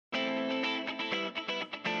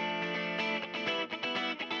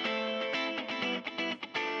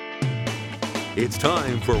It's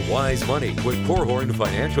time for Wise Money with Korhorn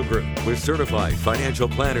Financial Group with certified financial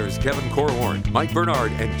planners Kevin Korhorn, Mike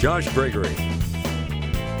Bernard, and Josh Gregory.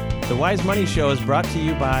 The Wise Money Show is brought to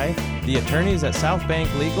you by the attorneys at South Bank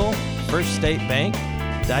Legal, First State Bank,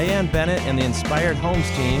 Diane Bennett and the Inspired Homes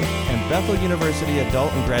team, and Bethel University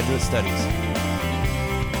Adult and Graduate Studies.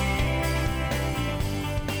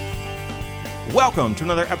 Welcome to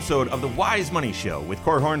another episode of the Wise Money Show with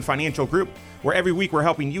Korhorn Financial Group, where every week we're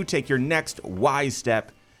helping you take your next wise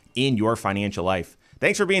step in your financial life.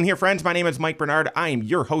 Thanks for being here, friends. My name is Mike Bernard. I am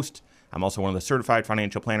your host. I'm also one of the certified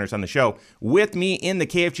financial planners on the show. With me in the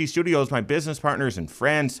KFG studios, my business partners and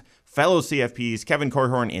friends, fellow CFPs, Kevin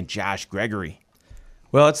Korhorn and Josh Gregory.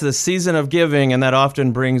 Well, it's the season of giving, and that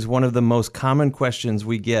often brings one of the most common questions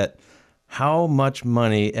we get. How much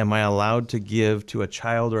money am I allowed to give to a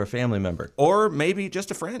child or a family member? Or maybe just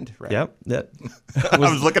a friend, right? Yep. I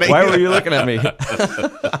was looking at Why you. were you looking at me?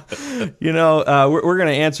 We're going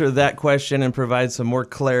to answer that question and provide some more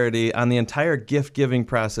clarity on the entire gift-giving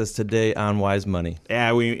process today on Wise Money.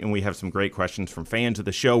 Yeah, we have some great questions from fans of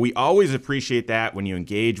the show. We always appreciate that when you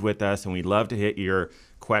engage with us, and we love to hit your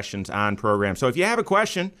questions on program. So if you have a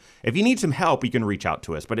question, if you need some help, you can reach out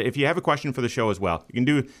to us. But if you have a question for the show as well, you can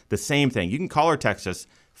do the same thing. You can call or text us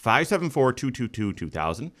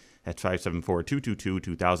 574-222-2000. That's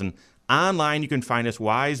 574-222-2000. Online, you can find us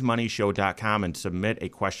wisemoneyshow.com and submit a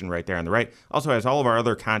question right there on the right. Also has all of our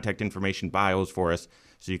other contact information bios for us,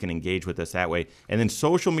 so you can engage with us that way. And then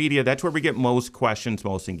social media, that's where we get most questions,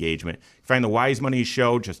 most engagement. You find the Wise Money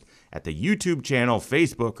Show just at the YouTube channel,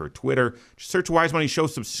 Facebook, or Twitter. Just search Wise Money Show,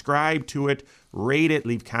 subscribe to it, rate it,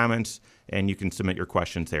 leave comments, and you can submit your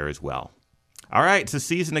questions there as well. All right, it's a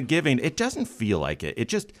season of giving. It doesn't feel like it.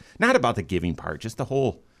 It's just not about the giving part, just the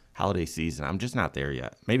whole holiday season. I'm just not there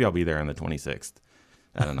yet. Maybe I'll be there on the 26th.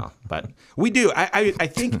 I don't know, but we do. I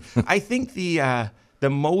think the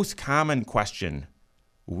most common question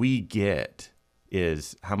we get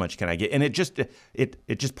is, how much can I get? And it just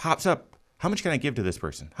pops up. How much can I give to this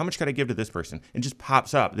person? How much can I give to this person? It just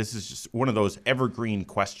pops up. This is just one of those evergreen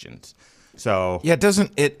questions. So yeah,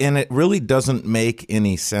 it really doesn't make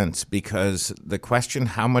any sense, because the question,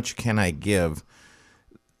 how much can I give,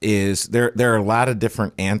 is there are a lot of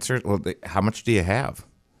different answers. Well, how much do you have?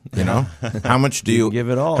 You know, how much do you give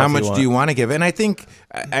it all? How much do you want to give? And I think,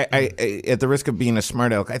 I at the risk of being a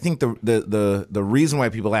smart aleck, I think the reason why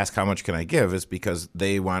people ask how much can I give is because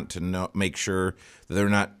they want to make sure that they're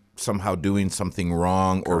not somehow doing something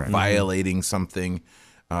wrong or violating something.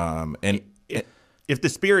 And if the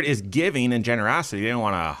spirit is giving and generosity, they don't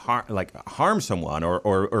want to harm someone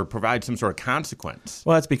or provide some sort of consequence.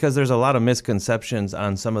 Well, it's because there's a lot of misconceptions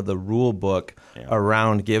on some of the rule book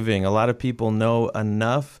around giving. A lot of people know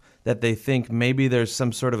enough that they think maybe there's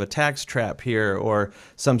some sort of a tax trap here, or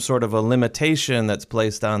some sort of a limitation that's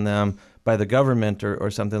placed on them by the government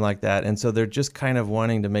or something like that. And so they're just kind of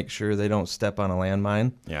wanting to make sure they don't step on a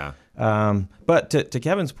landmine. Yeah. But to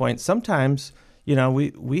Kevin's point, sometimes,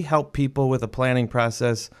 we help people with a planning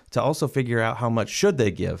process to also figure out how much should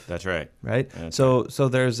they give. That's right. Right? That's so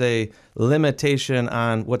there's a limitation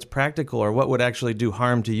on what's practical or what would actually do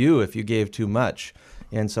harm to you if you gave too much.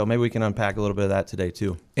 And so maybe we can unpack a little bit of that today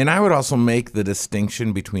too. And I would also make the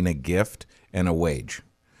distinction between a gift and a wage.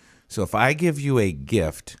 So if I give you a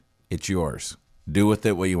gift, it's yours. Do with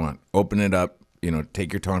it what you want. Open it up,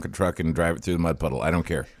 take your Tonka truck and drive it through the mud puddle. I don't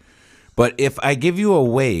care. But if I give you a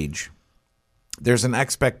wage, there's an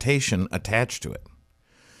expectation attached to it.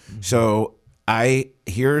 Mm-hmm. So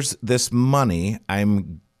here's this money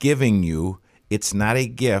I'm giving you. It's not a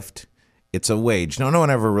gift. It's a wage. No one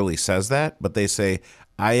ever really says that, but they say,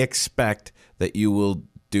 I expect that you will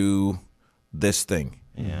do this thing.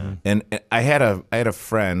 Yeah. And I had a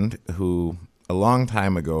friend who, a long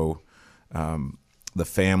time ago, the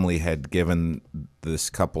family had given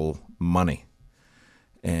this couple money.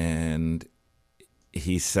 And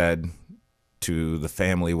he said to the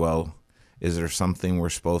family, well, is there something we're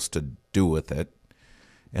supposed to do with it?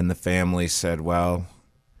 And the family said, well,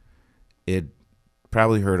 it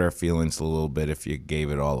probably hurt our feelings a little bit if you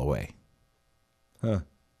gave it all away. Huh.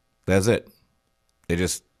 That's it. They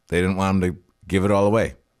didn't want him to give it all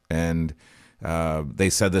away. And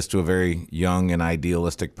they said this to a very young and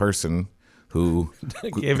idealistic person who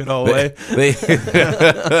gave it all away.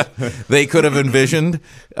 They could have envisioned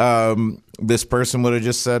this person would have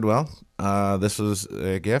just said, well, this was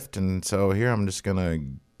a gift, and so here I'm just going to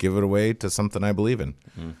give it away to something I believe in.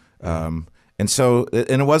 Mm-hmm. And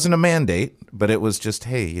it wasn't a mandate, but it was just,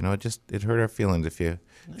 hey, it hurt our feelings if you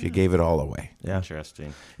gave it all away. Yeah.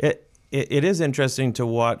 Interesting. it is interesting to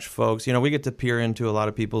watch folks. We get to peer into a lot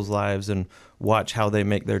of people's lives and watch how they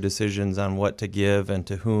make their decisions on what to give and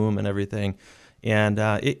to whom and everything. And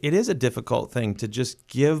it is a difficult thing to just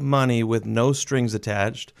give money with no strings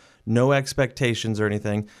attached, no expectations or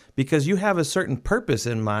anything, because you have a certain purpose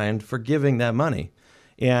in mind for giving that money.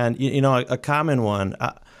 And, a common one,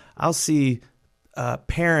 I'll see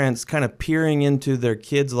parents kind of peering into their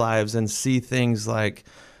kids' lives and see things like,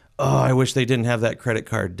 oh, I wish they didn't have that credit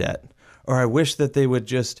card debt, or I wish that they would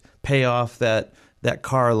just pay off that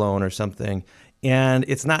car loan or something. And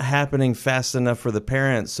it's not happening fast enough for the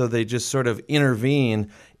parents, so they just sort of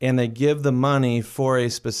intervene and they give the money for a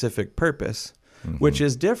specific purpose, which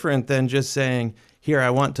is different than just saying, here,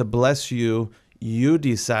 I want to bless you. You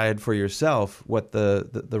decide for yourself what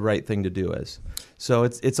the right thing to do is. So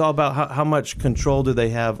it's all about how much control do they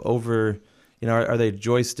have over, are they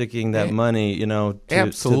joysticking that money,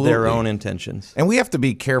 to their own intentions? And we have to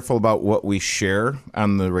be careful about what we share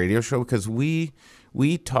on the radio show, because we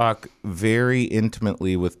talk very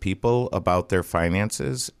intimately with people about their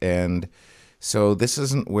finances. And so this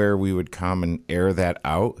isn't where we would come and air that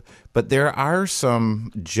out. But there are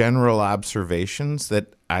some general observations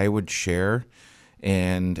that I would share.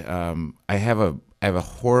 And I have a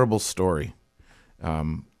horrible story.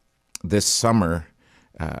 This summer,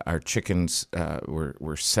 our chickens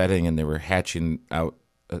were setting and they were hatching out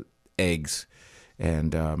eggs,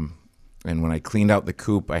 and when I cleaned out the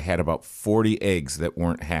coop, I had about 40 eggs that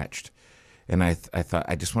weren't hatched, and I thought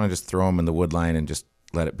I just want to just throw them in the wood line and just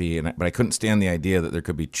let it be. But I couldn't stand the idea that there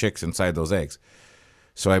could be chicks inside those eggs,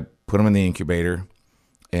 so I put them in the incubator,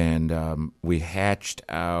 and we hatched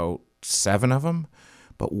out 7 of them,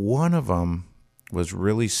 but one of them was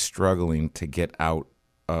really struggling to get out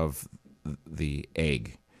of the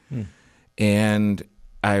egg. And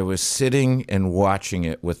I was sitting and watching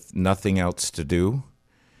it with nothing else to do,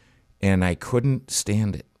 and I couldn't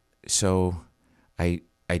stand it. So I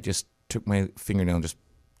just took my fingernail and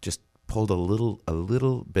just pulled a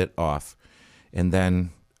little bit off, and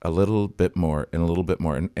then a little bit more and a little bit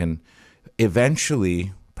more. And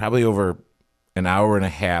eventually, probably over an hour and a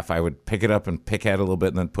half, I would pick it up and pick at it a little bit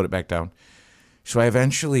and then put it back down. So I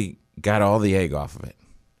eventually got all the egg off of it.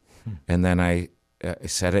 And then I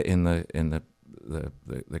set it in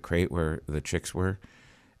the crate where the chicks were,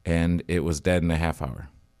 and it was dead in a half hour.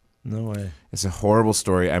 No way. It's a horrible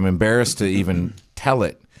story. I'm embarrassed to even tell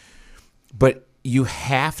it. But you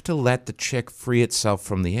have to let the chick free itself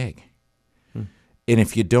from the egg. And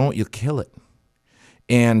if you don't, you'll kill it.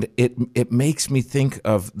 And it makes me think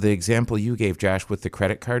of the example you gave, Josh, with the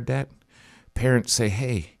credit card debt. Parents say,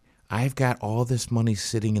 hey, I've got all this money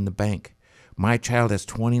sitting in the bank. My child has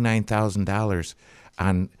 $29,000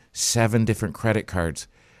 on 7 different credit cards.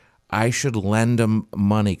 I should lend them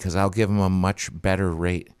money because I'll give them a much better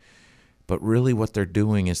rate. But really what they're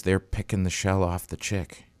doing is they're picking the shell off the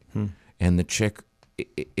chick. And the chick,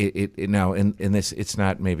 now in this, it's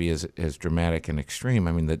not maybe as dramatic and extreme.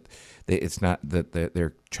 I mean, it's not that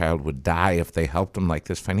their child would die if they helped them like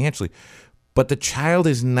this financially. But the child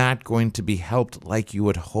is not going to be helped like you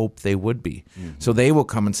would hope they would be. So they will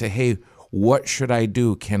come and say, hey, what should I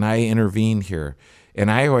do? Can I intervene here? And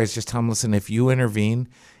I always just tell them, listen, if you intervene,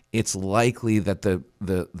 it's likely that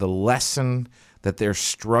the lesson that they're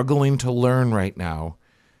struggling to learn right now,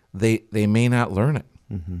 they may not learn it.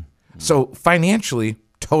 So financially,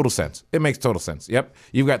 total sense. It makes total sense. Yep.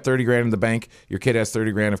 You've got $30,000 in the bank. Your kid has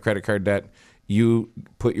 $30,000 of credit card debt. You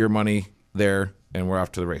put your money there, and we're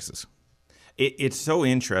off to the races. It's so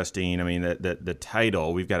interesting. I mean, the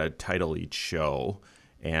title, we've got a title each show,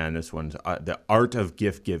 and this one's The Art of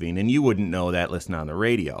Gift Giving. And you wouldn't know that listening on the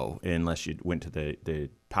radio unless you went to the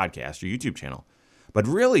podcast or YouTube channel. But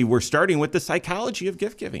really, we're starting with the psychology of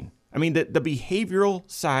gift giving. I mean, the behavioral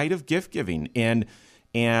side of gift giving. And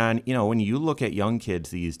when you look at young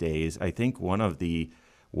kids these days, I think one of the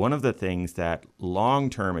things that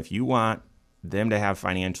long term, if you want them to have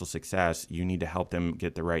financial success, you need to help them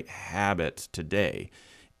get the right habits today.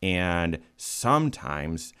 And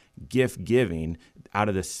sometimes gift giving, out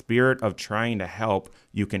of the spirit of trying to help,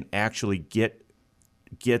 you can actually get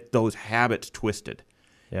those habits twisted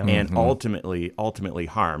and ultimately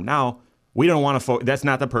harm. Now, we don't want to that's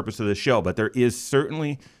not the purpose of the show, but there is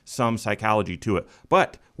certainly some psychology to it.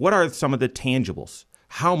 But what are some of the tangibles?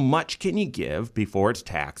 How much can you give before it's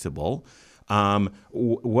taxable?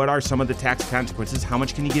 What are some of the tax consequences? How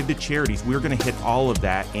much can you give to charities? We're going to hit all of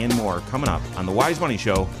that and more coming up on the Wise Money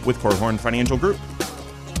Show with Korhorn Financial Group.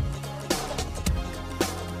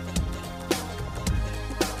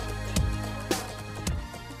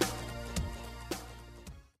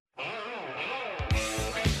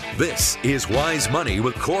 This is Wise Money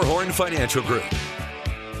with Korhorn Financial Group.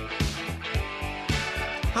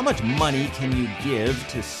 How much money can you give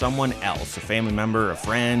to someone else, a family member, a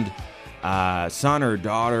friend, son or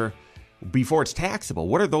daughter, before it's taxable?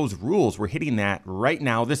 What are those rules? We're hitting that right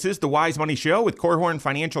now. This is the Wise Money Show with Korhorn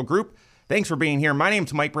Financial Group. Thanks for being here. My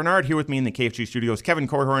name's Mike Bernard. Here with me in the KFG studios, Kevin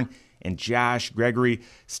Korhorn and Josh Gregory.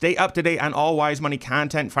 Stay up to date on all Wise Money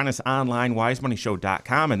content. Find us online,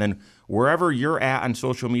 wisemoneyshow.com. And then wherever you're at on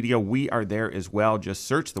social media, we are there as well. Just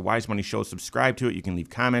search the Wise Money Show, subscribe to it. You can leave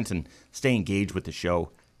comments and stay engaged with the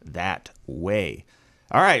show that way.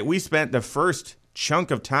 All right, we spent the first chunk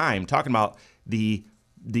of time talking about the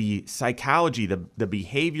psychology, the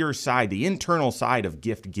behavior side, the internal side of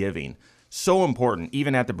gift giving. So important.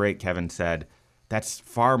 Even at the break, Kevin said, that's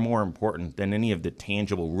far more important than any of the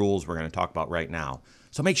tangible rules we're going to talk about right now.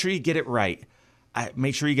 So make sure you get it right.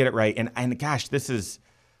 Make sure you get it right. And gosh,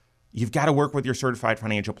 you've got to work with your certified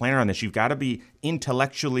financial planner on this. You've got to be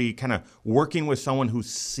intellectually kind of working with someone who's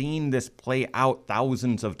seen this play out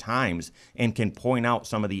thousands of times and can point out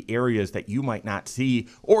some of the areas that you might not see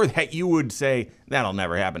or that you would say, that'll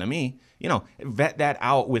never happen to me. Vet that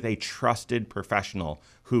out with a trusted professional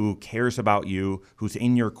who cares about you, who's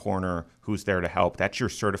in your corner, who's there to help. That's your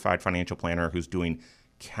certified financial planner who's doing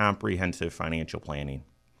comprehensive financial planning.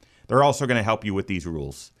 They're also going to help you with these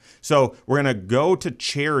rules. So we're going to go to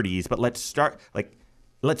charities, but let's start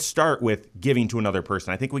with giving to another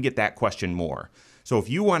person. I think we get that question more. So if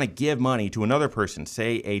you want to give money to another person,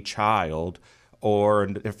 say a child or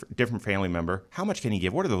a different family member, how much can you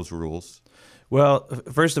give? What are those rules? Well,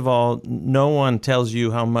 first of all, no one tells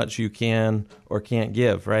you how much you can or can't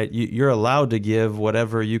give, right? You're allowed to give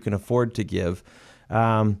whatever you can afford to give.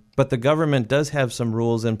 But the government does have some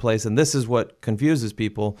rules in place, and this is what confuses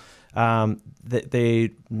people.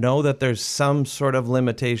 They know that there's some sort of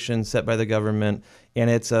limitation set by the government, and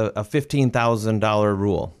it's a $15,000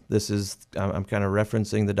 rule. I'm kind of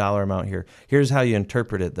referencing the dollar amount here. Here's how you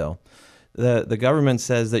interpret it, though. The government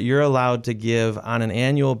says that you're allowed to give on an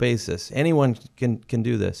annual basis. Anyone can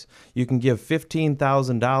do this. You can give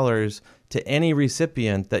 $15,000 to any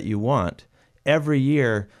recipient that you want every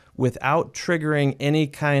year without triggering any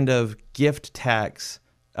kind of gift tax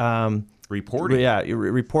reporting. Yeah,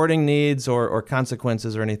 reporting needs or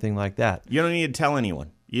consequences or anything like that. You don't need to tell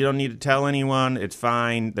anyone. It's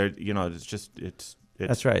fine.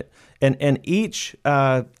 That's right. And each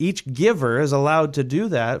giver is allowed to do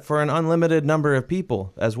that for an unlimited number of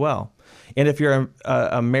people as well. And if you're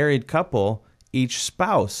a married couple, each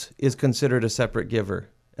spouse is considered a separate giver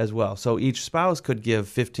as well. So each spouse could give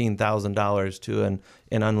 $15,000 to an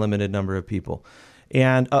unlimited number of people.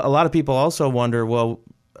 And a lot of people also wonder, well,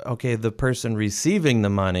 okay, the person receiving the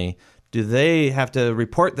money, do they have to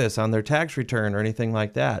report this on their tax return or anything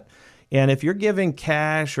like that? And if you're giving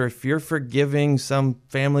cash or if you're forgiving some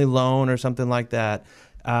family loan or something like that,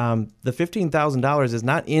 the $15,000 is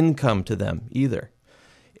not income to them either.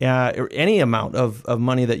 Any amount of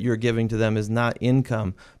money that you're giving to them is not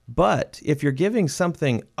income. But if you're giving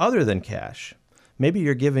something other than cash, maybe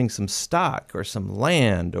you're giving some stock or some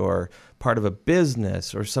land or part of a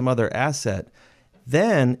business or some other asset,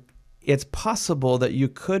 then it's possible that you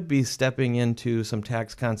could be stepping into some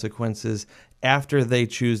tax consequences after they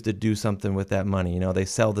choose to do something with that money. They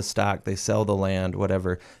sell the stock, they sell the land,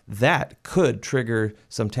 whatever. That could trigger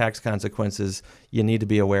some tax consequences. You need to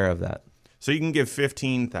be aware of that. So you can give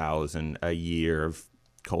 $15,000 a year of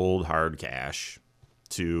cold hard cash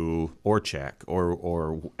or check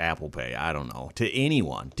or Apple Pay, I don't know, to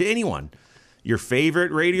anyone. Your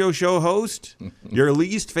favorite radio show host, your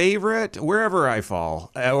least favorite, wherever I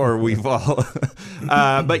fall or we fall.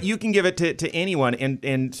 But you can give it to anyone.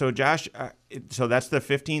 And so, Josh, so that's the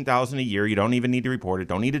 $15,000 a year. You don't even need to report it.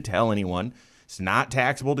 Don't need to tell anyone. It's not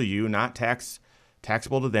taxable to you, not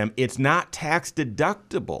taxable to them. It's not tax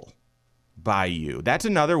deductible by you. That's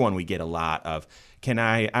another one we get a lot of. Can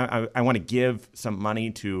I want to give some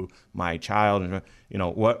money to my child, and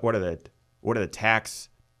what are the tax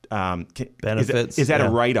benefits? Is that a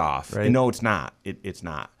write-off? Right. No, it's not. It's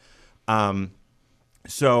not. But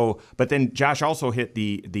then Josh also hit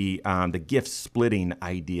the gift splitting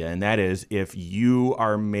idea, and that is if you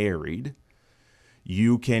are married,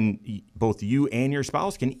 both you and your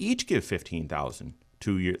spouse can each give $15,000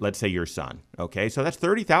 to let's say your son. Okay, so that's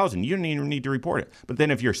 $30,000. You don't even need to report it. But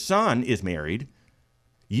then if your son is married,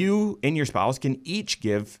 you and your spouse can each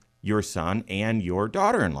give your son and your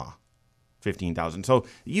daughter-in-law $15,000. So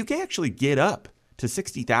you can actually get up to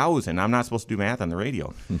 $60,000. I'm not supposed to do math on the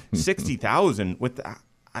radio. $60,000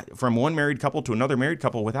 from one married couple to another married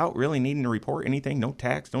couple without really needing to report anything, no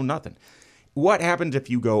tax, no nothing. what happens if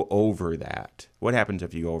you go over that? What happens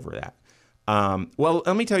if you go over that? Well,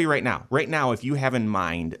 let me tell you right now. Right now, if you have in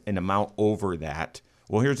mind an amount over that,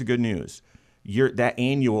 well, here's the good news. That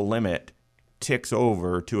annual limit ticks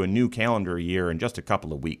over to a new calendar year in just a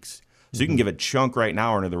couple of weeks. So you can give a chunk right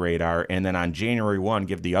now under the radar, and then on January 1,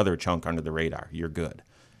 give the other chunk under the radar. You're good.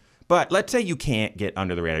 But let's say you can't get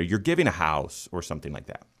under the radar. You're giving a house or something like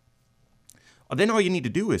that. Well, then all you need to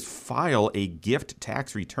do is file a gift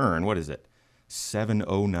tax return. What is it?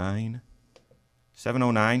 709?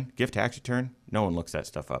 709 gift tax return? No one looks that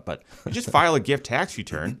stuff up, but you just file a gift tax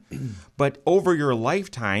return. But over your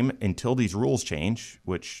lifetime, until these rules change,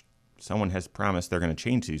 which someone has promised they're going to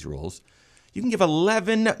change these rules, you can give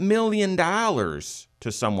 $11 million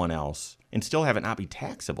to someone else and still have it not be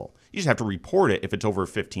taxable. You just have to report it if it's over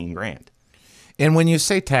 15 grand. And when you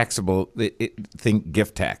say taxable, think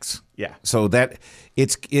gift tax. Yeah. So that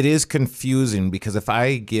it is confusing, because if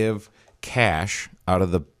I give cash out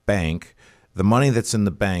of the bank, the money that's in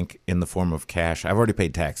the bank in the form of cash, I've already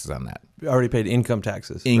paid taxes on that. You already paid income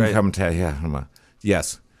taxes. Income tax, yeah.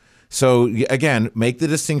 Yes. So again, make the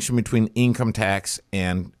distinction between income tax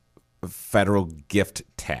and federal gift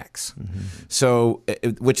tax. So,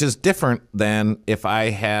 which is different than if I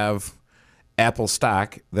have Apple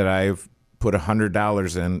stock that I've put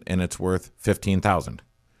 $100 in and it's worth $15,000.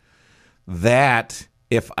 That,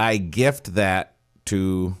 if I gift that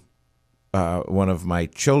to one of my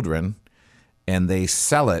children and they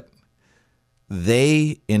sell it,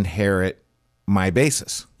 they inherit my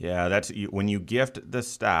basis. Yeah, that's when you gift the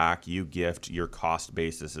stock, you gift your cost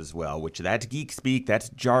basis as well, which that's geek speak, that's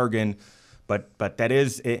jargon, but that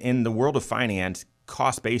is, in the world of finance,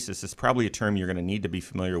 cost basis is probably a term you're going to need to be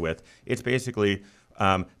familiar with. It's basically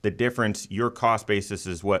the difference. Your cost basis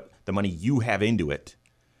is what the money you have into it,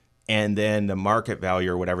 and then the market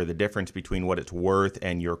value or whatever, the difference between what it's worth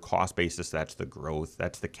and your cost basis, that's the growth,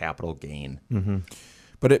 that's the capital gain.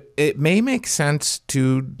 But it may make sense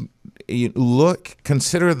to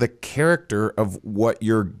consider the character of what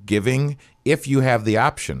you're giving if you have the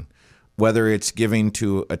option, whether it's giving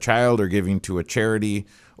to a child or giving to a charity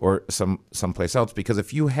or someplace else. Because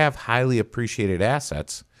if you have highly appreciated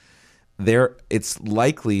assets, it's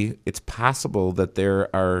possible that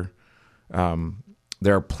there are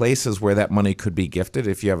places where that money could be gifted.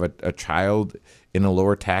 If you have a child in a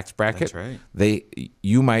lower tax bracket, That's right.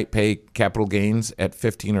 You might pay capital gains at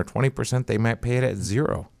 15 or 20%. They might pay it at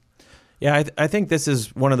 0. Yeah, I think this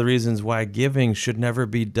is one of the reasons why giving should never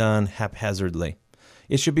be done haphazardly.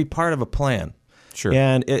 It should be part of a plan. Sure.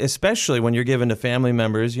 And especially when you're given to family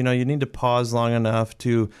members, you need to pause long enough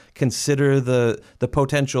to consider the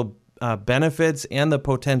potential benefits and the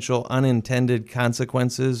potential unintended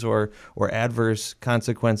consequences or adverse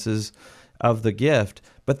consequences of the gift.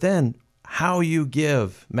 But then how you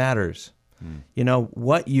give matters.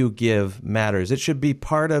 What you give matters. It should be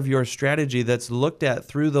part of your strategy that's looked at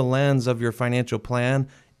through the lens of your financial plan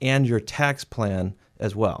and your tax plan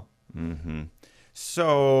as well.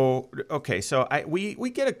 So, okay, so we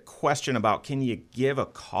get a question about, can you give a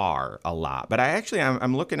car a lot? But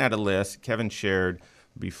I'm looking at a list Kevin shared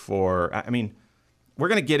before. I mean, we're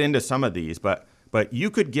going to get into some of these, but you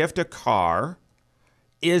could gift a car.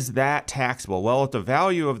 Is that taxable? Well, if the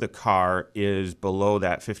value of the car is below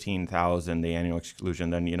that $15,000, the annual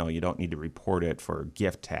exclusion, then you don't need to report it for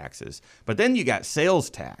gift taxes. But then you got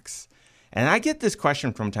sales tax. And I get this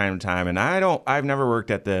question from time to time, and I've never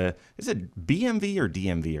worked at is it BMV or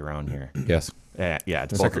DMV around here? Yes. Yeah,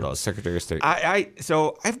 it's both of those. Secretary of State.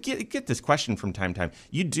 So I get this question from time to time.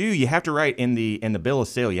 You have to write in the bill of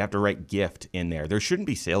sale, you have to write gift in there. There shouldn't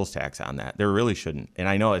be sales tax on that. There really shouldn't. And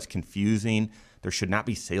I know it's confusing. There should not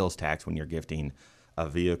be sales tax when you're gifting a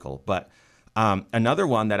vehicle. But another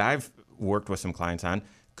one that I've worked with some clients on,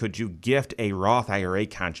 could you gift a Roth IRA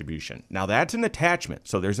contribution? Now, that's an attachment.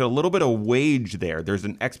 So there's a little bit of wage there. There's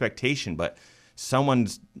an expectation, but someone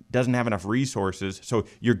doesn't have enough resources. So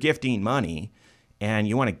you're gifting money, and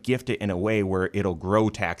you want to gift it in a way where it'll grow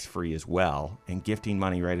tax-free as well, and gifting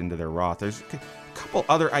money right into their Roth. There's a couple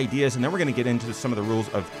other ideas, and then we're going to get into some of the rules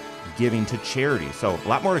of giving to charity. So a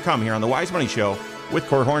lot more to come here on The Wise Money Show with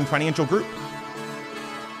Korhorn Financial Group.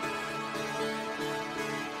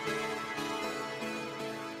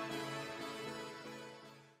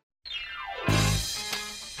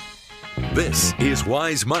 This is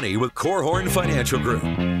Wise Money with Korhorn Financial Group.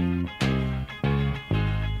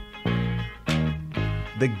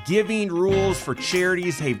 The giving rules for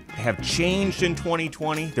charities have changed in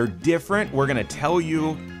 2020. They're different. We're going to tell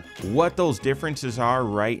you what those differences are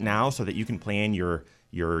right now so that you can plan your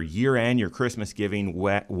year-end, your Christmas giving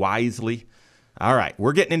wisely. All right,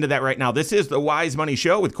 we're getting into that right now. This is the Wise Money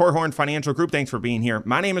Show with Korhorn Financial Group. Thanks for being here.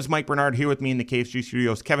 My name is Mike Bernard. Here with me in the KFG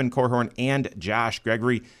studios, Kevin Korhorn and Josh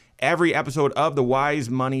Gregory. Every episode of the Wise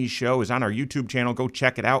Money Show is on our YouTube channel. Go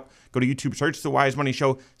check it out. Go to YouTube, search the Wise Money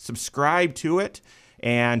Show, subscribe to it,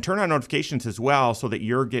 and turn on notifications as well so that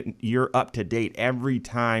you're up to date every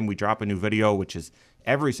time we drop a new video, which is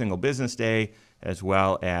every single business day, as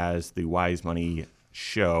well as the Wise Money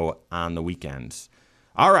Show on the weekends.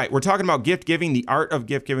 All right, we're talking about gift giving, the art of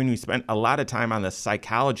gift giving. We spent a lot of time on the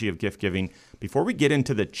psychology of gift giving. Before we get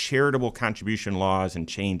into the charitable contribution laws and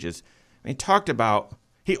changes, we talked about,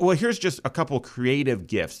 here's just a couple creative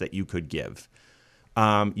gifts that you could give.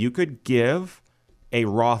 You could give a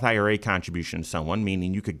Roth IRA contribution to someone,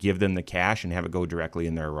 meaning you could give them the cash and have it go directly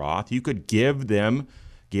in their Roth. You could give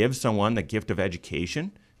someone the gift of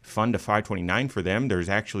education, fund a 529 for them. There's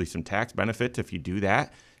actually some tax benefits if you do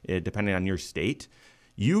that, depending on your state.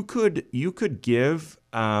 You could give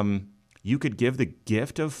the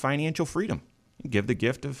gift of financial freedom. Give the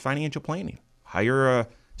gift of financial planning. Hire a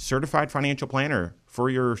certified financial planner for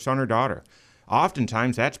your son or daughter.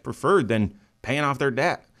 Oftentimes, that's preferred than paying off their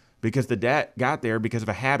debt because the debt got there because of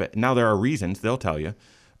a habit. Now, there are reasons, they'll tell you,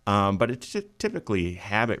 but it's typically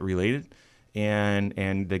habit related,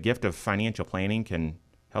 and the gift of financial planning can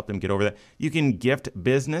help them get over that. You can gift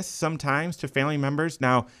business sometimes to family members.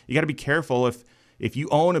 Now, you got to be careful if you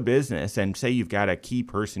own a business and say you've got a key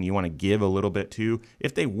person you want to give a little bit to,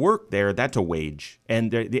 if they work there, that's a wage,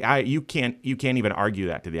 and you can't even argue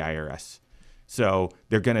that to the IRS. So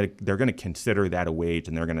they're gonna consider that a wage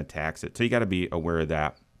and they're gonna tax it. So you got to be aware of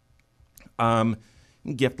that.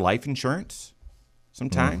 Gift life insurance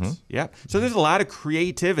sometimes, yeah. So there's a lot of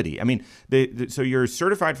creativity. I mean, so your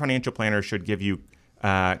certified financial planner should give you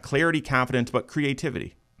clarity, confidence, but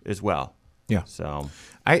creativity as well. Yeah. So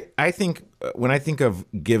I think when I think of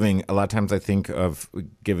giving, a lot of times I think of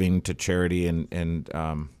giving to charity and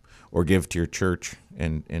or give to your church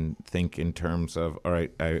and think in terms of, all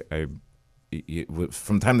right,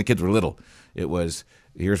 from the time the kids were little, it was,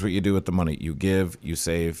 here's what you do with the money. You give, you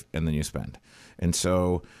save, and then you spend. And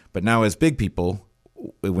so, but now as big people,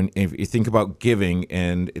 if you think about giving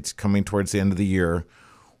and it's coming towards the end of the year,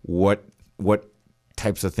 what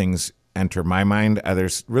types of things enter my mind?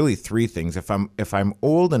 There's really three things. If I'm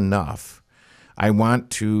old enough, I want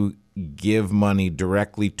to give money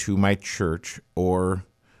directly to my church or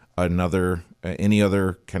any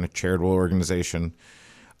other kind of charitable organization.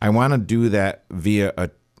 I want to do that via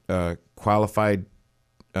a qualified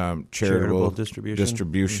charitable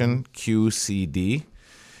distribution, QCD.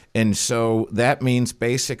 And so that means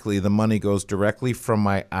basically the money goes directly from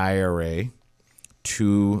my IRA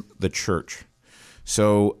to the church.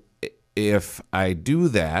 So if I do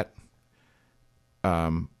that,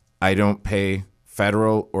 I don't pay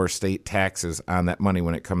federal or state taxes on that money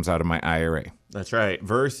when it comes out of my IRA. That's right.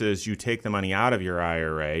 Versus you take the money out of your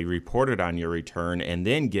IRA, report it on your return, and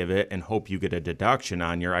then give it and hope you get a deduction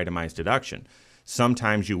on your itemized deduction.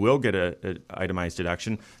 Sometimes you will get an itemized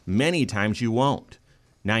deduction. Many times you won't.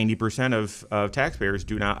 90% of taxpayers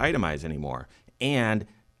do not itemize anymore. And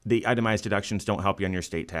the itemized deductions don't help you on your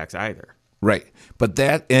state tax either. Right. But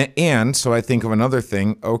so I think of another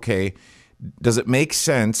thing. Okay, does it make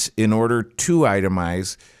sense in order to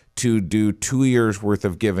itemize to do 2 years worth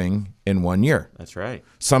of giving in 1 year? That's right.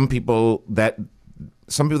 Some people that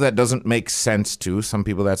doesn't make sense to, some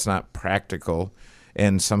people that's not practical,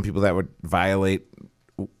 and some people that would violate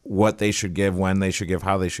what they should give, when they should give,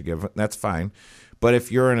 how they should give. That's fine. But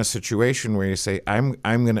if you're in a situation where you say, I know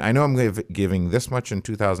I'm giving this much in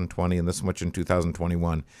 2020 and this much in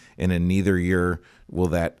 2021, and in neither year will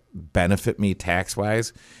that benefit me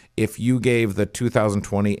tax-wise, if you gave the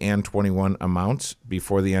 2020 and 21 amounts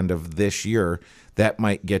before the end of this year, that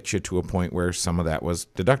might get you to a point where some of that was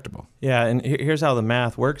deductible. Yeah, and here's how the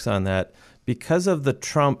math works on that. Because of the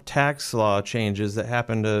Trump tax law changes that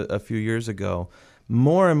happened a few years ago,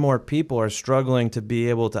 more and more people are struggling to be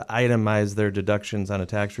able to itemize their deductions on a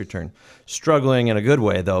tax return. Struggling in a good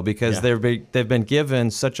way, though, because they've been given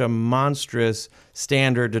such a monstrous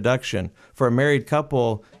standard deduction. For a married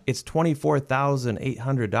couple, it's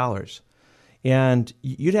 $24,800. And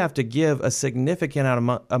you'd have to give a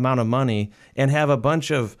significant amount of money and have a bunch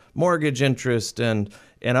of mortgage interest and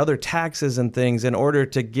other taxes and things in order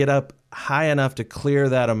to get up high enough to clear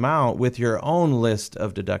that amount with your own list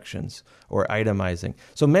of deductions or itemizing.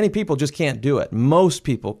 So many people just can't do it. Most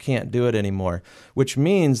people can't do it anymore, which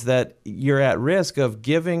means that you're at risk of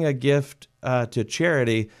giving a gift to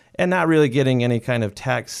charity and not really getting any kind of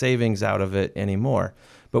tax savings out of it anymore.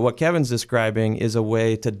 But what Kevin's describing is a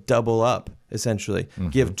way to double up, essentially. Mm-hmm.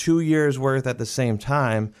 Give 2 years worth at the same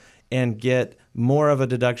time and get more of a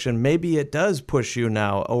deduction. Maybe it does push you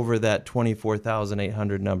now over that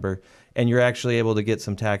 $24,800 number, and you're actually able to get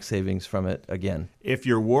some tax savings from it again. If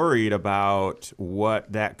you're worried about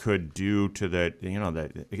what that could do to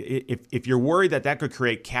if you're worried that could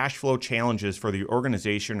create cash flow challenges for the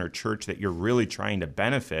organization or church that you're really trying to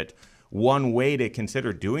benefit, one way to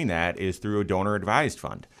consider doing that is through a donor advised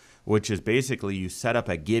fund, which is basically you set up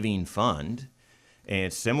a giving fund, and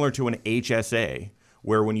it's similar to an HSA,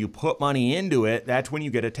 where when you put money into it, that's when you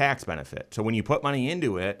get a tax benefit. So when you put money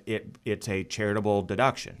into it, it's a charitable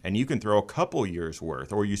deduction. And you can throw a couple years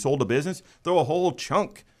worth, or you sold a business, throw a whole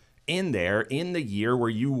chunk in there in the year where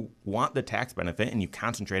you want the tax benefit, and you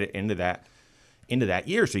concentrate it into that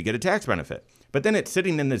year, so you get a tax benefit. But then it's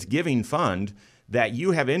sitting in this giving fund that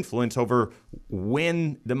you have influence over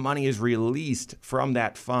when the money is released from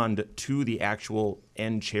that fund to the actual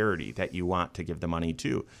end charity that you want to give the money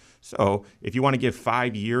to. So if you want to give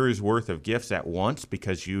 5 years worth of gifts at once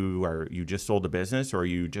because you just sold a business or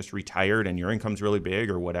you just retired and your income's really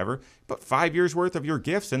big or whatever, put 5 years worth of your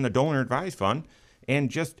gifts in the donor advised fund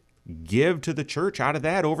and just give to the church out of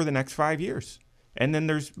that over the next 5 years. And then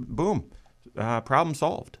there's, boom, problem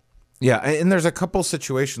solved. Yeah, and there's a couple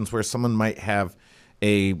situations where someone might have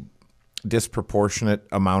a disproportionate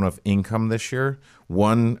amount of income this year.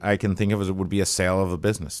 One I can think of as it would be a sale of a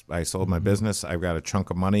business. I sold my business. I've got a chunk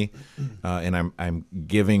of money, and I'm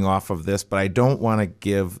giving off of this, but I don't want to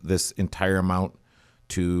give this entire amount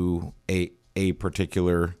to a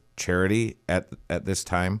particular charity at this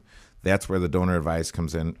time. That's where the donor advised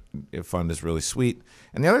comes in. A fund is really sweet.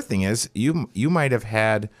 And the other thing is you might have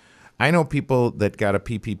had, I know people that got a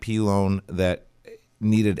PPP loan that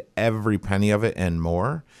needed every penny of it and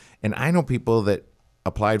more. And I know people that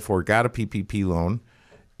applied for, got a PPP loan,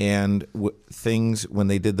 and things, when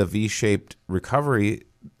they did the V-shaped recovery,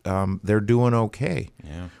 they're doing okay.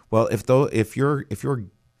 Yeah. Well, if you're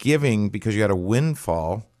giving because you had a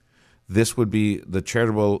windfall, this would be the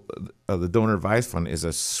charitable, the donor advised fund is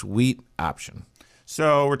a sweet option.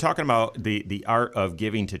 So we're talking about the art of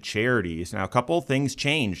giving to charities. Now, a couple of things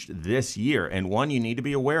changed this year, and one you need to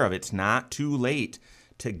be aware of. It's not too late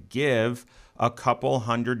to give a couple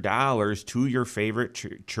 $100 to your favorite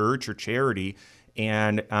church or charity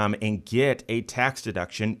and get a tax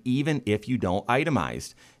deduction even if you don't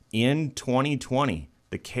itemize. In 2020,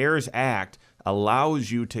 the CARES Act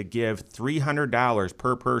allows you to give $300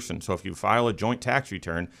 per person. So if you file a joint tax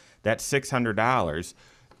return, that's $600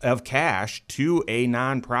 of cash to a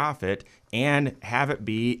nonprofit and have it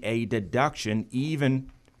be a deduction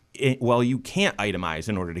even well, you can't itemize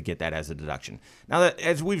in order to get that as a deduction. Now,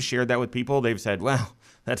 as we've shared that with people, they've said, well,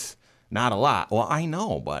 that's not a lot. Well, I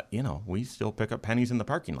know, but, we still pick up pennies in the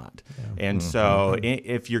parking lot. Yeah. And so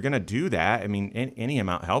if you're going to do that, I mean, any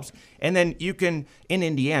amount helps. And then you can, in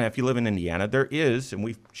Indiana, if you live in Indiana, there is, and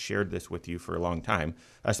we've shared this with you for a long time,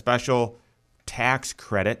 a special tax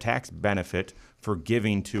credit, tax benefit for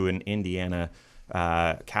giving to an Indiana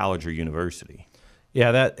college or university.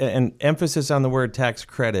 Yeah, that and emphasis on the word tax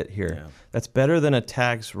credit here. Yeah. That's better than a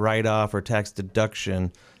tax write-off or tax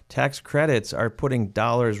deduction. Tax credits are putting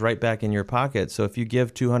dollars right back in your pocket. So if you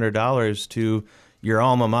give $200 to your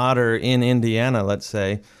alma mater in Indiana, let's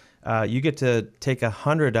say, you get to take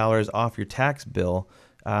 $100 off your tax bill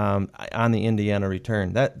on the Indiana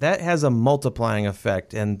return. That has a multiplying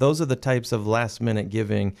effect, and those are the types of last-minute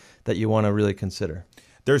giving that you want to really consider.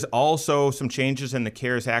 There's also some changes in the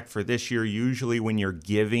CARES Act for this year. Usually when you're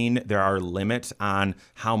giving, there are limits on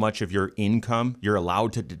how much of your income you're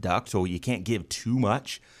allowed to deduct, so you can't give too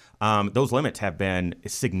much. Those limits have been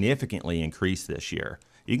significantly increased this year.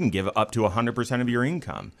 You can give up to 100% of your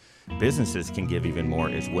income. Businesses can give even more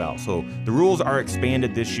as well. So the rules are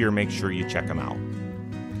expanded this year. Make sure you check them out.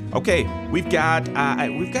 Okay, we've got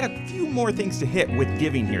a few more things to hit with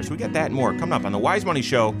giving here. So we got that and more coming up on the Wise Money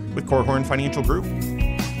Show with Korhorn Financial Group.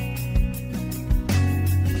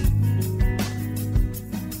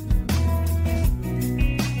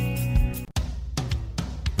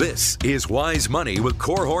 This is Wise Money with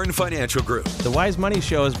Korhorn Financial Group. The Wise Money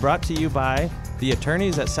Show is brought to you by the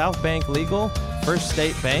attorneys at South Bank Legal, First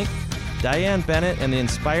State Bank, Diane Bennett and the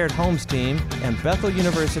Inspired Homes team, and Bethel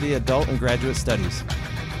University Adult and Graduate Studies.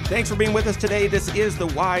 Thanks for being with us today. This is the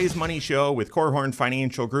Wise Money Show with Korhorn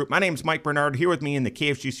Financial Group. My name's Mike Bernard. Here with me in the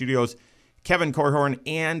KFG studios, Kevin Korhorn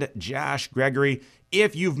and Josh Gregory.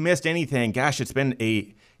 If you've missed anything, gosh, it's been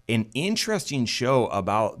an interesting show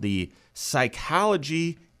about the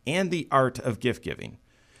psychology and the art of gift giving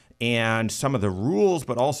and some of the rules,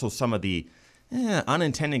 but also some of the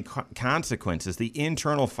unintended consequences, the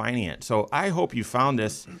internal finance. So I hope you found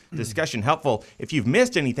this discussion helpful. If you've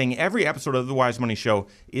missed anything, every episode of The Wise Money Show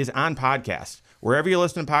is on podcast. Wherever you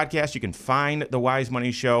listen to podcasts, you can find The Wise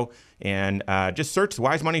Money Show and just search The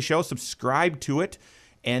Wise Money Show, subscribe to it,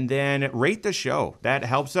 and then rate the show. That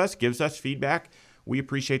helps us, gives us feedback. We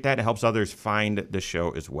appreciate that. It helps others find the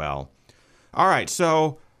show as well. All right,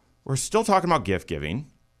 so we're still talking about gift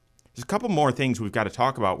giving. There's a couple more things we've got to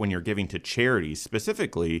talk about when you're giving to charities,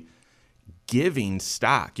 specifically giving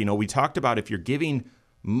stock. You know, we talked about if you're giving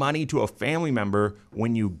money to a family member,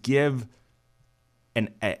 when you give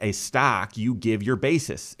a stock, you give your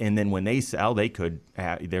basis. And then when they sell, they're going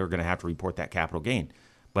to have to report that capital gain.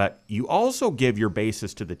 But you also give your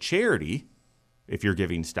basis to the charity if you're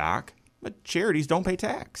giving stock, but charities don't pay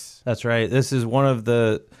tax. That's right. This is one of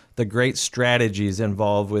the great strategies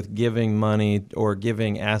involved with giving money or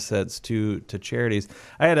giving assets to charities.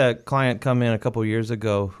 I had a client come in a couple years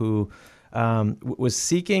ago who was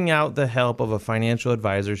seeking out the help of a financial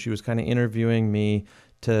advisor. She was kind of interviewing me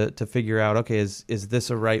to figure out, okay, is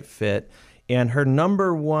this a right fit? And her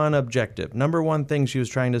number one thing she was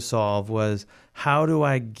trying to solve was, how do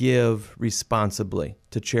I give responsibly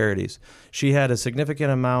to charities? She had a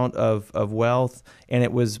significant amount of wealth, and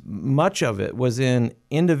much of it was in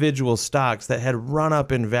individual stocks that had run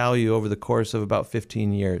up in value over the course of about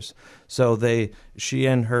 15 years. So she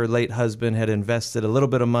and her late husband had invested a little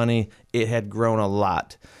bit of money. It had grown a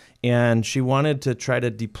lot. And she wanted to try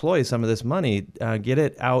to deploy some of this money, get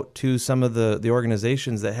it out to some of the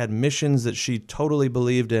organizations that had missions that she totally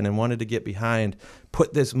believed in and wanted to get behind,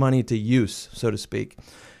 put this money to use, so to speak.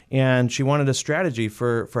 And she wanted a strategy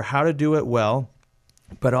for how to do it well,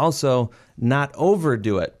 but also not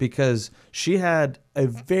overdo it, because she had a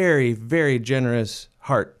very, very generous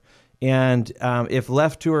heart. And if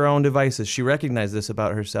left to her own devices, she recognized this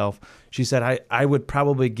about herself. She said, I would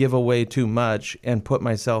probably give away too much and put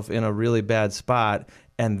myself in a really bad spot,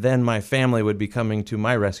 and then my family would be coming to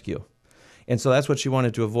my rescue. And so that's what she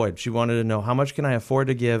wanted to avoid. She wanted to know, how much can I afford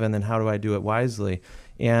to give, and then how do I do it wisely?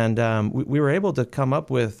 And we were able to come up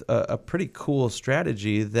with a pretty cool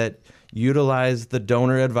strategy that utilized the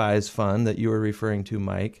donor advised fund that you were referring to,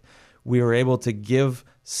 Mike. We were able to give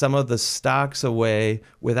some of the stocks away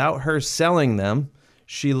without her selling them.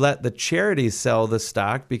 She let the charities sell the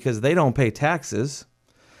stock because they don't pay taxes.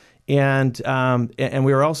 And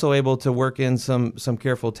we were also able to work in some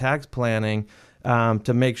careful tax planning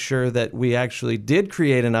to make sure that we actually did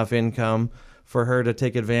create enough income for her to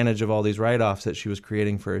take advantage of all these write-offs that she was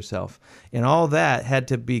creating for herself. And all that had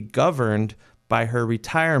to be governed by her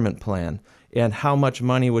retirement plan and how much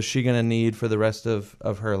money was she going to need for the rest of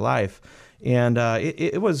her life. And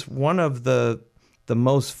it was one of the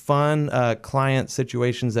most fun client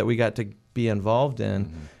situations that we got to be involved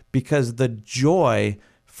in, because the joy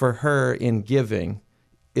for her in giving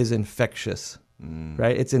is infectious,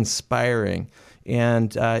 right? It's inspiring.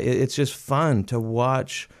 And it's just fun to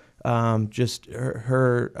watch just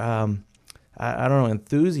her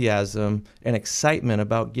enthusiasm and excitement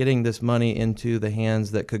about getting this money into the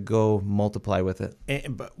hands that could go multiply with it.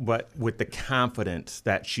 But with the confidence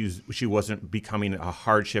that she wasn't becoming a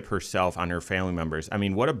hardship herself on her family members. I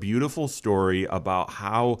mean, what a beautiful story about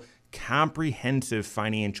how comprehensive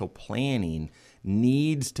financial planning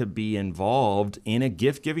needs to be involved in a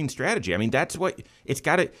gift-giving strategy. I mean, that's what it's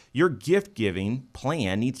got to. Your gift-giving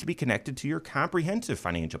plan needs to be connected to your comprehensive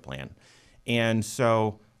financial plan, and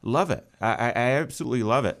so. Love it. I absolutely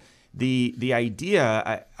love it. The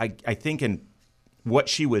idea, I think, in what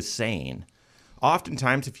she was saying,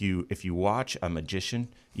 oftentimes if you watch a magician,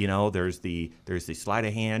 you know, there's the sleight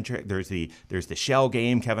of hand trick, there's the shell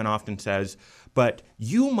game, Kevin often says, but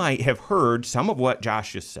you might have heard some of what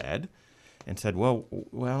Josh just said and said,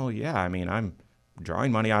 well, yeah, I mean, I'm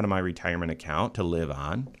drawing money out of my retirement account to live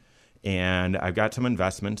on. And I've got some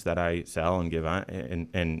investments that I sell and give on,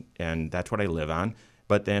 and that's what I live on.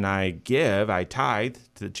 But then I tithe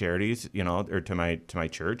to charities, you know, or to my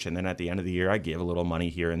church, and then at the end of the year I give a little money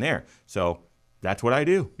here and there. So that's what I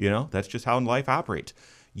do, you know. That's just how life operates.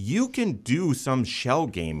 You can do some shell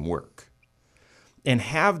game work and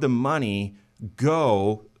have the money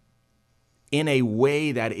go in a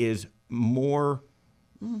way that is more.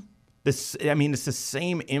 It's the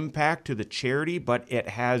same impact to the charity, but it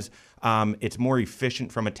has it's more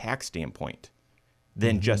efficient from a tax standpoint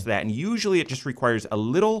than just that. And usually it just requires a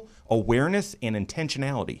little awareness and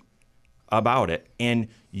intentionality about it, and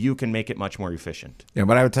you can make it much more efficient. Yeah,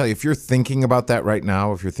 but I would tell you, if you're thinking about that right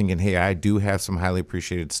now, if you're thinking, hey, I do have some highly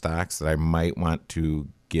appreciated stocks that I might want to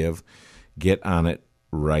give, get on it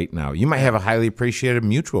right now. You might have a highly appreciated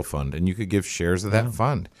mutual fund, and you could give shares of that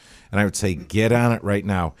fund. And I would say, get on it right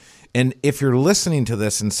now. And if you're listening to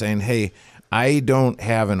this and saying, hey, I don't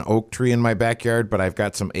have an oak tree in my backyard, but I've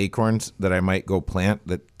got some acorns that I might go plant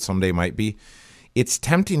that someday might be, it's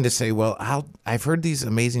tempting to say, well, I've heard these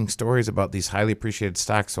amazing stories about these highly appreciated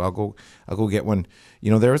stocks, so I'll go get one.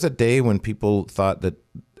 There was a day when people thought that,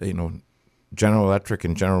 General Electric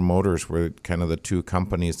and General Motors were kind of the two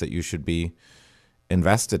companies that you should be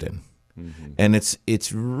invested in. Mm-hmm. And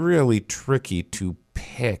it's really tricky to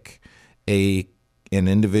pick an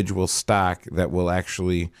individual stock that will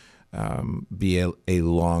actually be a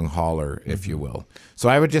long hauler, if you will. So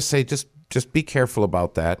I would just say just be careful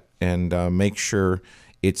about that and make sure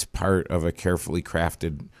it's part of a carefully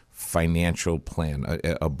crafted financial plan,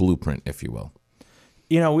 a blueprint, if you will.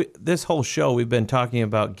 This whole show we've been talking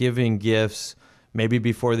about giving gifts maybe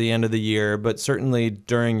before the end of the year, but certainly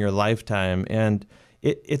during your lifetime. And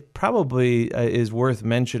it probably is worth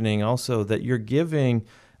mentioning also that your giving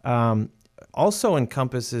also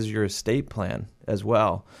encompasses your estate plan as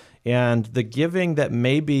well. And the giving that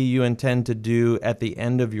maybe you intend to do at the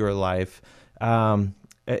end of your life,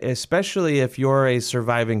 especially if you're a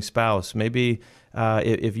surviving spouse, maybe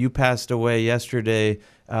if you passed away yesterday,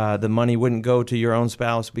 the money wouldn't go to your own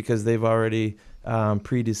spouse because they've already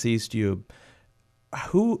predeceased you.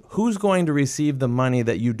 Who's going to receive the money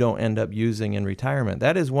that you don't end up using in retirement?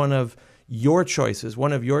 That is one of your choices,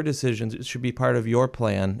 one of your decisions. It should be part of your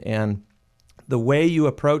plan. And the way you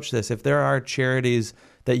approach this, if there are charities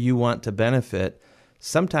that you want to benefit,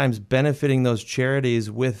 sometimes benefiting those charities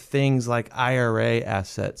with things like IRA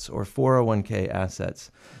assets or 401k assets.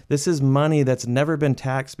 This is money that's never been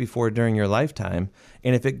taxed before during your lifetime.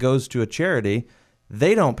 And if it goes to a charity,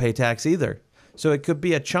 they don't pay tax either. So it could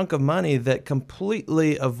be a chunk of money that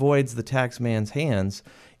completely avoids the tax man's hands.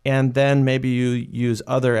 And then maybe you use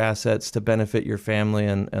other assets to benefit your family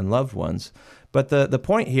and loved ones. But the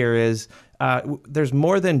point here is there's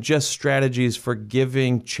more than just strategies for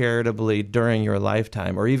giving charitably during your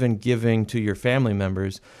lifetime or even giving to your family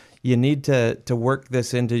members. You need to work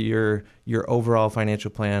this into your overall financial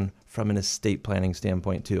plan from an estate planning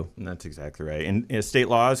standpoint too. And that's exactly right. And estate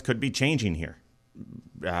laws could be changing here.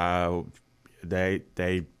 And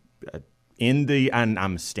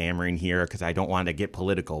I'm stammering here because I don't want to get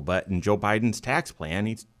political, but in Joe Biden's tax plan,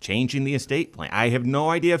 he's changing the estate plan. I have no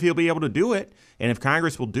idea if he'll be able to do it and if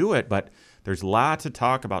Congress will do it, but there's lots of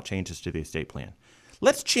talk about changes to the estate plan.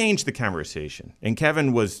 Let's change the conversation. And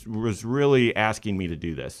Kevin was really asking me to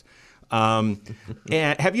do this. And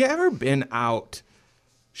have you ever been out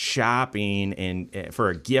shopping and for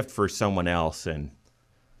a gift for someone else and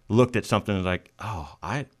looked at something like, oh,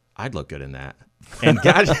 I'd look good in that. And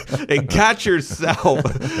got yourself,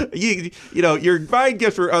 you're buying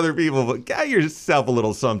gifts for other people, but got yourself a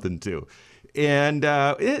little something too. And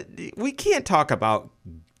we can't talk about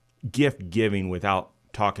gift giving without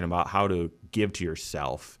talking about how to give to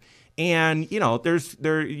yourself. And, you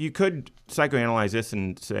could psychoanalyze this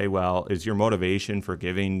and say, well, is your motivation for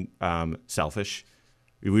giving selfish?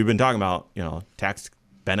 We've been talking about, tax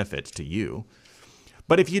benefits to you.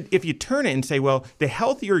 But if you turn it and say, well, the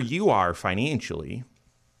healthier you are financially,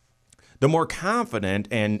 the more confident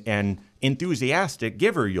and enthusiastic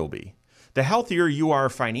giver you'll be. The healthier you are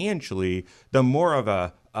financially, the more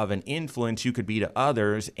of an influence you could be to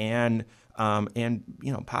others and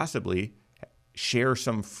possibly share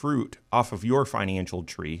some fruit off of your financial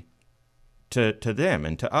tree to them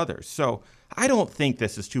and to others. So I don't think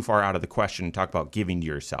this is too far out of the question to talk about giving to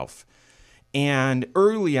yourself. And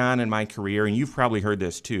early on in my career, and you've probably heard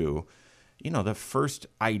this too, the first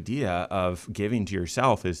idea of giving to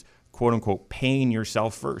yourself is, quote unquote, paying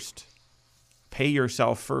yourself first. Pay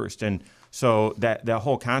yourself first. And so that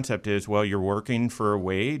whole concept is, well, you're working for a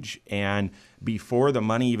wage, and before the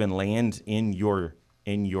money even lands in your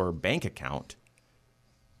bank account,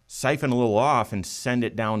 siphon a little off and send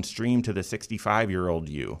it downstream to the 65-year-old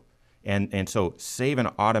you. And so save an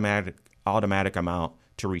automatic amount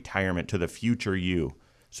to retirement, to the future you,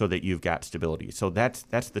 so that you've got stability. So that's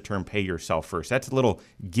the term, pay yourself first. That's a little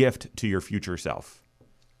gift to your future self.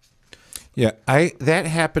 Yeah, that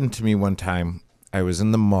happened to me one time. I was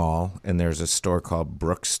in the mall, and there's a store called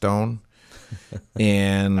Brookstone.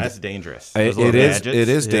 And that's dangerous. It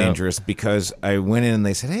is dangerous because I went in and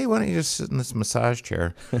they said, hey, why don't you just sit in this massage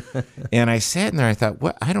chair? And I sat in there. I thought,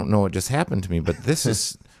 what? I don't know what just happened to me, but this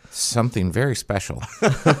is something very special.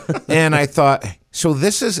 And I thought, so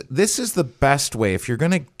this is the best way if you're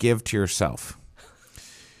going to give to yourself.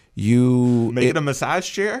 Make it a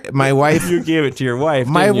massage chair? My wife. You gave it to your wife.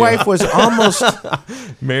 My didn't you? wife was almost.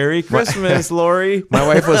 Merry Christmas, Lori. My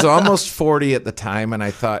wife was almost 40 at the time, and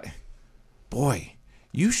I thought, boy,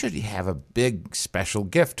 you should have a big special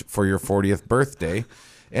gift for your 40th birthday.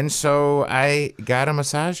 And so I got a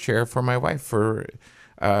massage chair for my wife for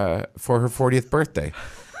her 40th birthday,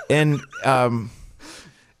 and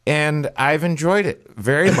I've enjoyed it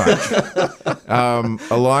very much,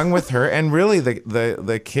 along with her, and really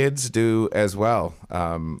the kids do as well.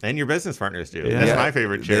 And your business partners do. Yeah. That's my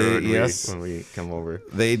favorite chair Yes. when we come over.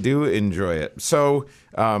 They do enjoy it. So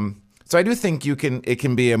I do think it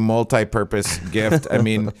can be a multi-purpose gift. I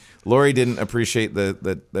mean, Lori didn't appreciate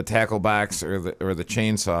the tackle box or the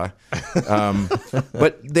chainsaw,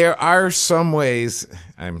 but there are some ways.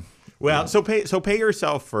 Well, so pay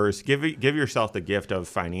yourself first. Give yourself the gift of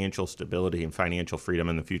financial stability and financial freedom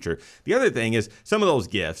in the future. The other thing is some of those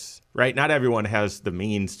gifts, right? Not everyone has the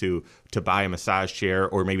means to buy a massage chair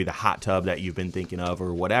or maybe the hot tub that you've been thinking of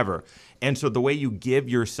or whatever. And so the way you give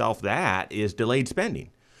yourself that is delayed spending,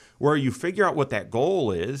 where you figure out what that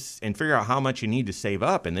goal is and figure out how much you need to save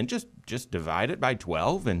up, and then just divide it by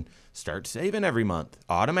 12 and start saving every month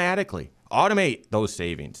automatically. Automate those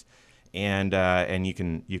savings, and you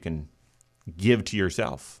can give to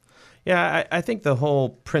yourself. Yeah, I think the whole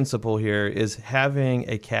principle here is having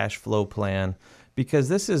a cash flow plan, because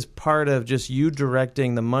this is part of just you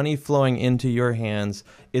directing the money flowing into your hands.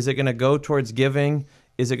 Is it going to go towards giving?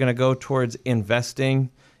 Is it going to go towards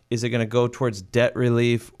investing? Is it going to go towards debt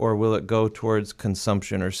relief, or will it go towards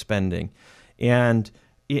consumption or spending? And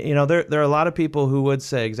there are a lot of people who would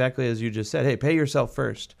say exactly as you just said, hey, pay yourself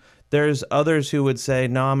first. There's others who would say,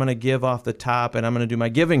 no, I'm going to give off the top and I'm going to do my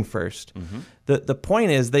giving first. Mm-hmm. The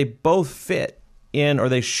point is they both fit in, or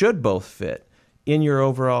they should both fit in your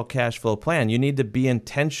overall cash flow plan. You need to be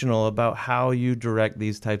intentional about how you direct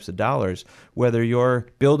these types of dollars, whether you're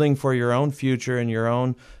building for your own future and your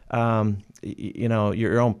own,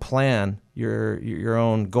 your own plan, your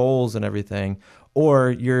own goals and everything,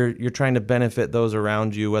 or you're trying to benefit those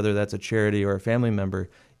around you, whether that's a charity or a family member.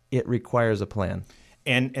 It requires a plan.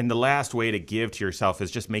 And the last way to give to yourself is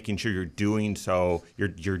just making sure you're doing so.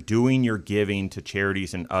 You're doing your giving to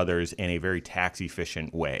charities and others in a very tax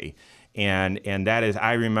efficient way. And that is,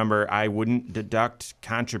 I remember I wouldn't deduct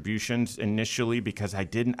contributions initially because I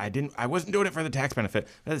wasn't doing it for the tax benefit.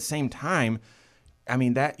 But at the same time, I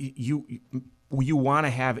mean, that you want to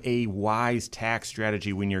have a wise tax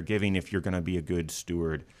strategy when you're giving if you're going to be a good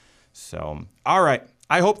steward. So, all right.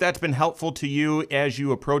 I hope that's been helpful to you as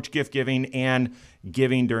you approach gift giving and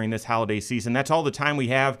giving during this holiday season. That's all the time we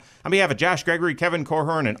have. On behalf of Josh Gregory, Kevin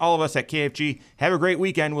Korhorn, and all of us at KFG, have a great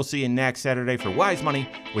weekend. We'll see you next Saturday for Wise Money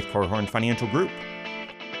with Korhorn Financial Group.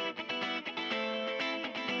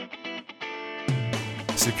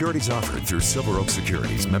 Securities offered through Silver Oak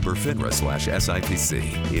Securities, member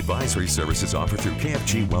FINRA/SIPC. Advisory services offered through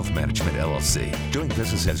KFG Wealth Management, LLC. Doing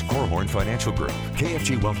business as Korhorn Financial Group.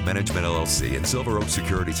 KFG Wealth Management, LLC and Silver Oak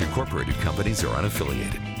Securities Incorporated companies are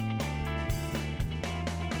unaffiliated.